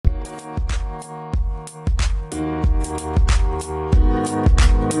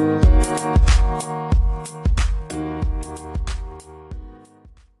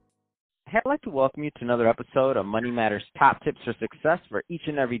like to welcome you to another episode of Money Matters Top Tips for Success, where each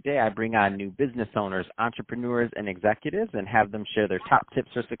and every day I bring on new business owners, entrepreneurs, and executives and have them share their top tips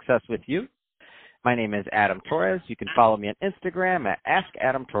for success with you. My name is Adam Torres. You can follow me on Instagram at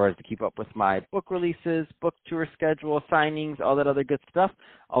AskAdamTorres to keep up with my book releases, book tour schedule, signings, all that other good stuff.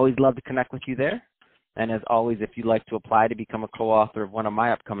 Always love to connect with you there. And as always, if you'd like to apply to become a co-author of one of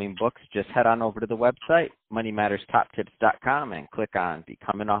my upcoming books, just head on over to the website, moneymatterstoptips.com, and click on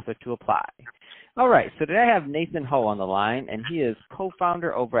Become an Author to apply. All right, so today I have Nathan Ho on the line, and he is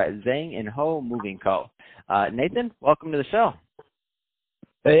co-founder over at Zhang & Ho Moving Co. Nathan, welcome to the show.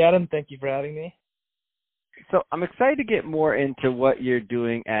 Hey, Adam. Thank you for having me. So I'm excited to get more into what you're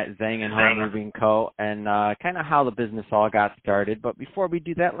doing at Zhang & Ho Moving Co. and kind of how the business all got started. But before we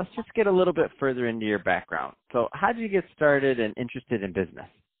do that, let's just get a little bit further into your background. So how did you get started and interested in business?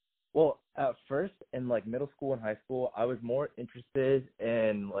 Well, at first in middle school and high school, I was more interested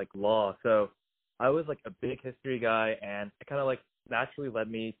in law. So I was a big history guy, and it kind of naturally led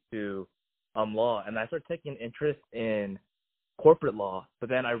me to law. And I started taking an interest in corporate law. But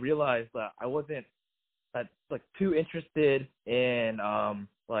then I realized that I wasn't too interested in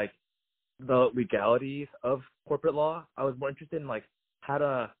the legalities of corporate law. I was more interested in how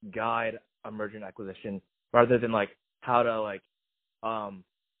to guide a merger and acquisition rather than how to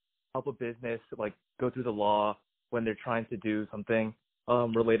help a business go through the law when they're trying to do something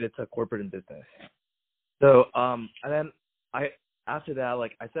related to corporate and business. So and then after that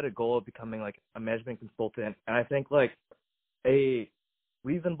I set a goal of becoming a management consultant, and I think a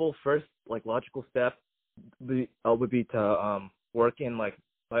reasonable first logical step would be to work in my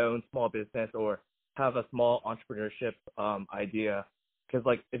own small business or have a small entrepreneurship idea,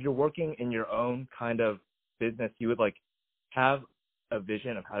 because if you're working in your own kind of business, you would have a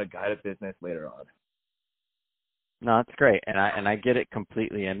vision of how to guide a business later on. No, that's great, and I get it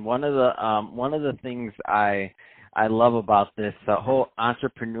completely. And one of the things I love about this whole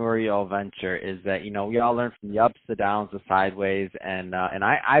entrepreneurial venture is that, we all learn from the ups, the downs, the sideways, and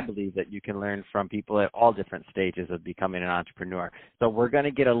I believe that you can learn from people at all different stages of becoming an entrepreneur. So we're going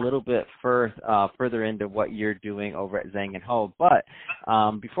to get a little bit further into what you're doing over at Zhang & Ho. But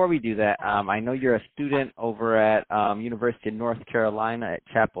before we do that, I know you're a student over at University of North Carolina at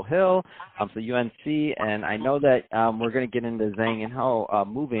Chapel Hill, so UNC, and I know that we're going to get into Zhang & Ho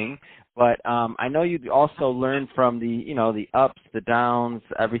moving. But I know you also learned from the ups, the downs,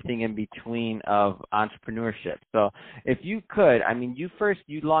 everything in between of entrepreneurship. So if you could,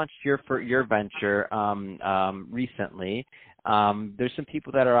 you launched your venture recently. There's some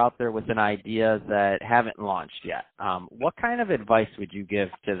people that are out there with an idea that haven't launched yet. What kind of advice would you give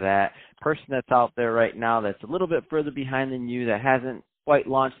to that person that's out there right now that's a little bit further behind than you, that hasn't quite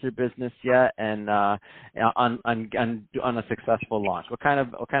launched their business yet, and on a successful launch? What kind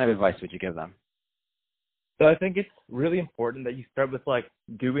of advice would you give them? So I think it's really important that you start with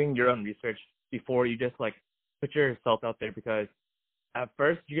doing your own research before you just put yourself out there, because at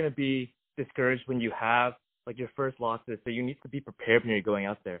first you're going to be discouraged when you have your first losses. So you need to be prepared when you're going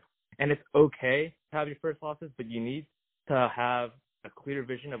out there, and it's okay to have your first losses, but you need to have a clear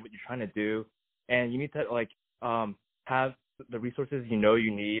vision of what you're trying to do, and you need to have the resources you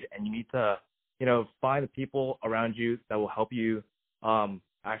need, and you need to find the people around you that will help you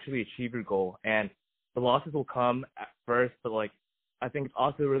actually achieve your goal. And the losses will come at first, but I think it's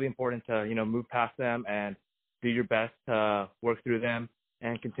also really important to move past them and do your best to work through them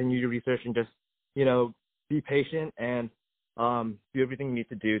and continue your research, and just be patient and do everything you need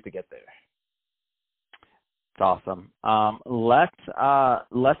to do to get there. It's awesome.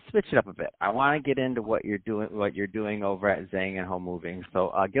 Let's switch it up a bit. I want to get into what you're doing over at Zhang & Ho Moving.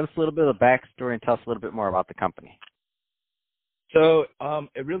 So give us a little bit of the backstory and tell us a little bit more about the company. So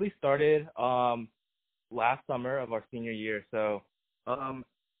it really started last summer of our senior year. So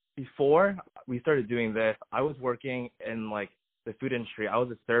before we started doing this, I was working in the food industry. I was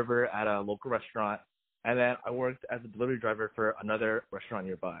a server at a local restaurant, and then I worked as a delivery driver for another restaurant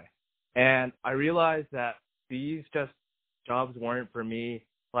nearby. And I realized that these jobs weren't for me.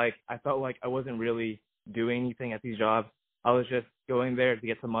 I felt I wasn't really doing anything at these jobs. I was just going there to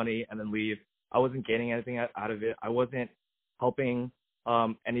get some money and then leave. I wasn't getting anything out of it. I wasn't helping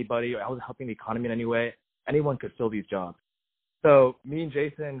anybody. I wasn't helping the economy in any way. Anyone could fill these jobs. So me and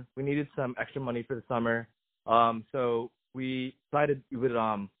Jason, we needed some extra money for the summer. So we decided we would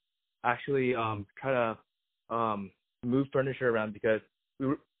actually try to move furniture around, because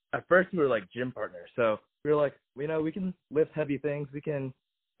at first we were gym partners. So we were we can lift heavy things. We can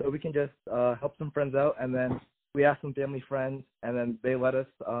just help some friends out. And then we asked some family friends, and then they let us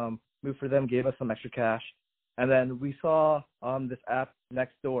move for them, gave us some extra cash. And then we saw this app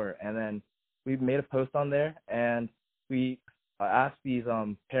Nextdoor, and then we made a post on there, and we asked these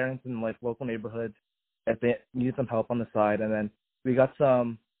parents in like local neighborhoods if they needed some help on the side, and then we got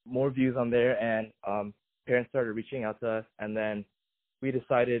some more views on there, and parents started reaching out to us, and then we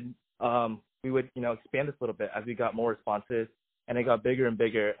decided we would expand this a little bit as we got more responses, and it got bigger and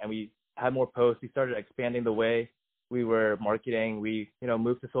bigger, and we had more posts. We started expanding the way we were marketing. We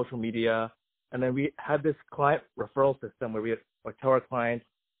moved to social media, and then we had this client referral system where we would like tell our clients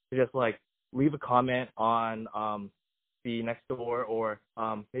to just like leave a comment on the next door, or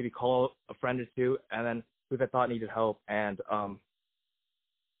maybe call a friend or two, and then who they thought needed help. And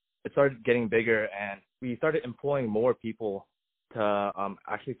it started getting bigger, and we started employing more people to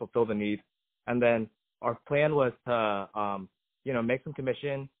actually fulfill the need. And then our plan was to make some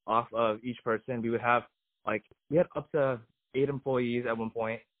commission off of each person. We had up to 8 employees at one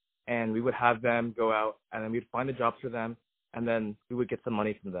point, and we would have them go out, and then we'd find the jobs for them, and then we would get some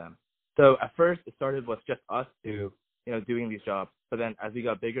money from them. So at first it started with just us two doing these jobs, but then as we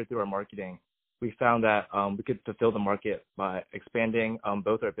got bigger through our marketing, we found that we could fulfill the market by expanding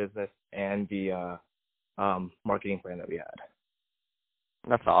both our business and the marketing plan that we had.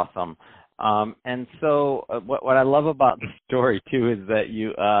 That's awesome. And so what I love about the story too is that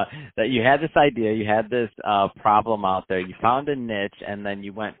you had this idea, you had this problem out there, you found a niche, and then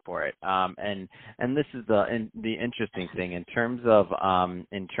you went for it. And this is the interesting thing in terms of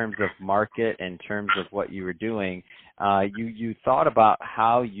market, in terms of what you were doing. You thought about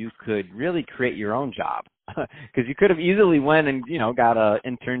how you could really create your own job. Because you could have easily went and got a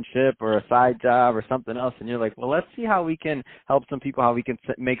internship or a side job or something else, and you're like, well, let's see how we can help some people, how we can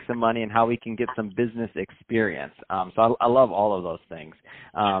make some money, and how we can get some business experience. So I love all of those things,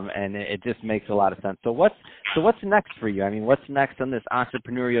 and it just makes a lot of sense. So what's next for you? I mean, what's next on this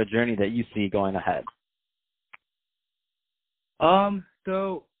entrepreneurial journey that you see going ahead?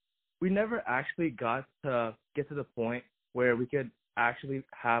 So we never actually got to get to the point where we could actually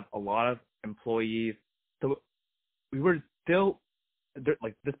have a lot of employees. So we were still,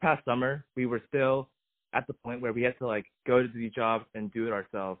 like this past summer, we were still at the point where we had to like go to these jobs and do it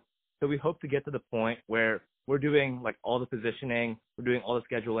ourselves. So we hope to get to the point where we're doing like all the positioning, we're doing all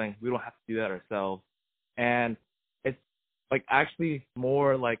the scheduling. We don't have to do that ourselves. And it's like actually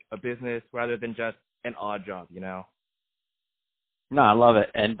more like a business rather than just an odd job, No, I love it.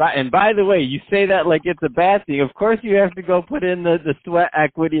 And by the way, you say that like it's a bad thing. Of course you have to go put in the sweat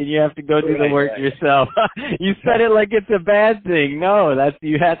equity, and you have to go do the work yourself. You said it like it's a bad thing. No,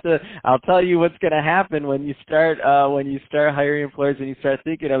 you have to. I'll tell you what's going to happen when you start hiring employees, and you start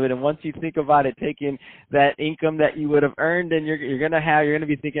thinking of it. And once you think about it, taking that income that you would have earned, and you're going to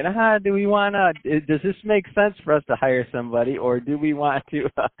be thinking, do we want to? Does this make sense for us to hire somebody, or do we want to?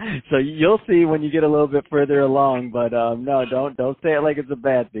 So you'll see when you get a little bit further along. But no, don't say it like it's a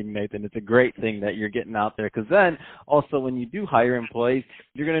bad thing, Nathan. It's a great thing that you're getting out there, because then also when you do hire employees,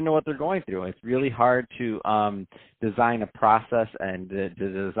 you're going to know what they're going through. It's really hard to design a process and to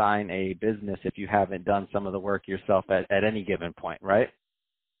design a business if you haven't done some of the work yourself at any given point, right?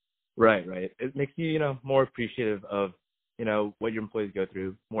 Right. It makes you, more appreciative of, what your employees go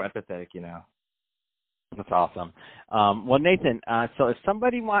through, more empathetic, That's awesome. Well, Nathan, so if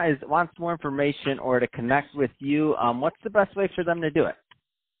somebody wants more information or to connect with you, what's the best way for them to do it?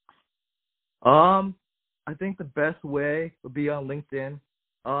 I think the best way would be on LinkedIn.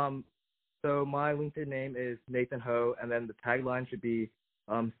 So my LinkedIn name is Nathan Ho, and then the tagline should be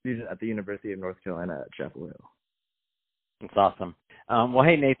student at the University of North Carolina at Chapel Hill. That's awesome. Well,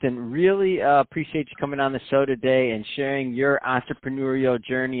 hey, Nathan, really appreciate you coming on the show today and sharing your entrepreneurial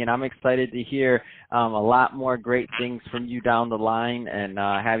journey. And I'm excited to hear a lot more great things from you down the line, and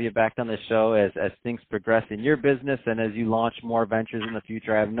have you back on the show as things progress in your business and as you launch more ventures in the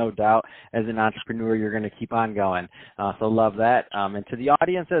future. I have no doubt as an entrepreneur you're going to keep on going. So love that. And to the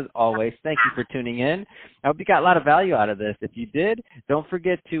audience, as always, thank you for tuning in. I hope you got a lot of value out of this. If you did, don't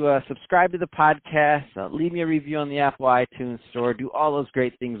forget to subscribe to the podcast, leave me a review on the Apple iTunes Store, do all those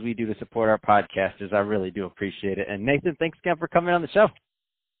great things we do to support our podcasters. I really do appreciate it. And Nathan, thanks again for coming on the show.